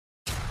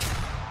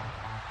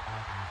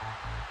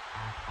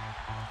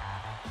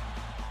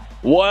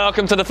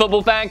Welcome to the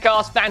Football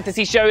Fancast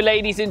Fantasy Show,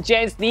 ladies and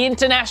gents. The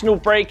international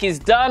break is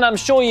done. I'm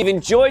sure you've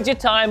enjoyed your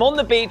time on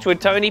the beach with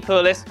Tony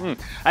Pulis.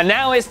 And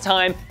now it's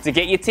time to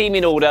get your team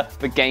in order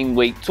for game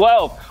week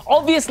 12.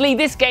 Obviously,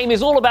 this game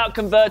is all about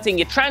converting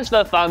your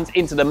transfer funds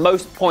into the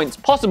most points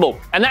possible.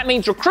 And that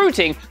means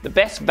recruiting the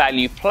best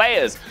value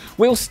players.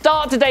 We'll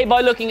start today by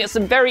looking at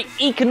some very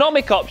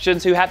economic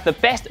options who have the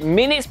best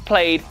minutes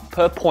played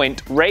per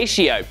point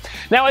ratio.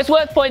 Now, it's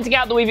worth pointing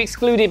out that we've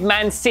excluded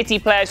Man City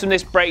players from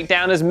this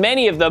breakdown, as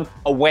many of them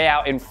are way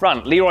out in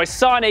front. Leroy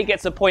Sané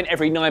gets a point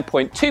every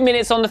 9.2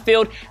 minutes on the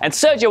field, and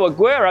Sergio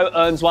Aguero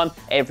earns one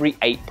every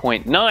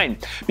 8.9.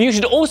 But you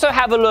should also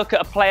have a look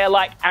at a player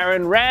like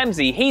Aaron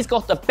Ramsey. He's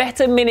got a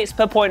better minutes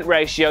per point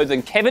ratio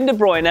than Kevin De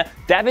Bruyne,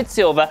 David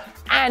Silva,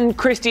 and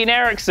Christian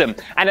Eriksen.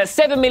 And at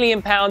 £7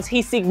 million,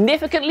 he's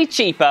significantly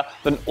cheaper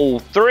than all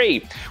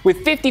three.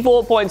 With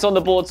 54 points on the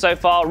board so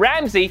far,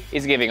 Ramsey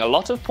is giving a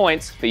lot of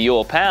points for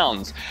your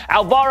pounds.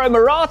 Alvaro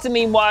Morata,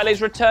 meanwhile,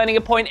 is returning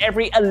a point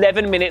every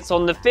 11 minutes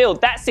on the field.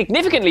 That's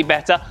significantly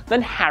better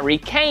than Harry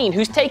Kane,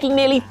 who's taking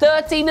nearly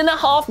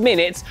 13.5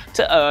 minutes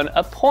to earn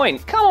a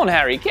point. Come on,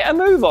 Harry, get a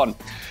move on.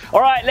 All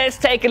right, let's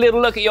take a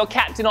little look at your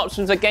captain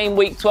options for game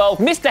week 12.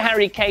 Mr.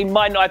 Harry Kane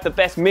might not have the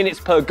best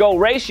minutes per goal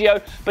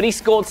ratio, but he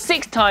scored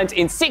 6 times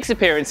in 6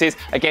 appearances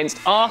against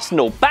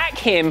Arsenal. Back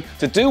him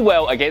to do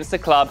well against the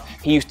club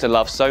he used to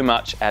love so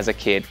much as a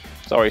kid.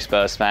 Sorry,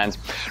 Spurs fans.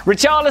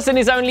 Richarlison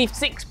is only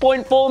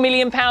 £6.4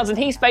 million, and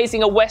he's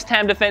facing a West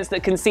Ham defence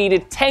that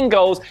conceded 10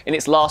 goals in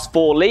its last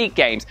 4 league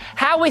games.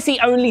 How is he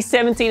only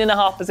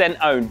 17.5%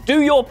 owned?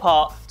 Do your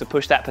part to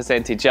push that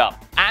percentage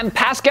up. And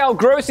Pascal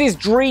Gross's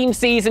dream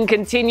season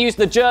continues.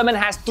 The German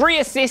has 3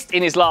 assists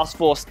in his last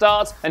 4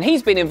 starts, and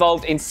he's been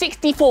involved in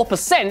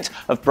 64%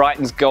 of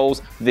Brighton's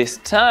goals this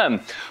term.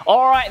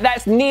 All right,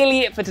 that's nearly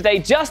it for today.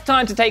 Just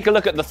time to take a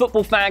look at the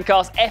Football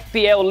Fancast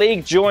FPL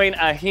League. Join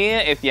here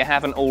if you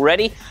haven't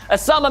already.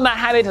 Osama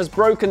Mohamed has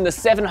broken the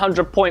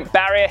 700-point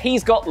barrier.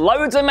 He's got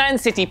loads of Man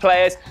City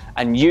players,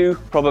 and you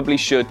probably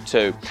should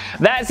too.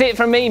 That's it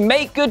from me.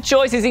 Make good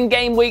choices in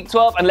game week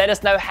 12 and let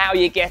us know how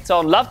you get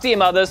on. Love to your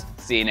mothers.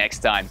 See you next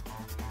time.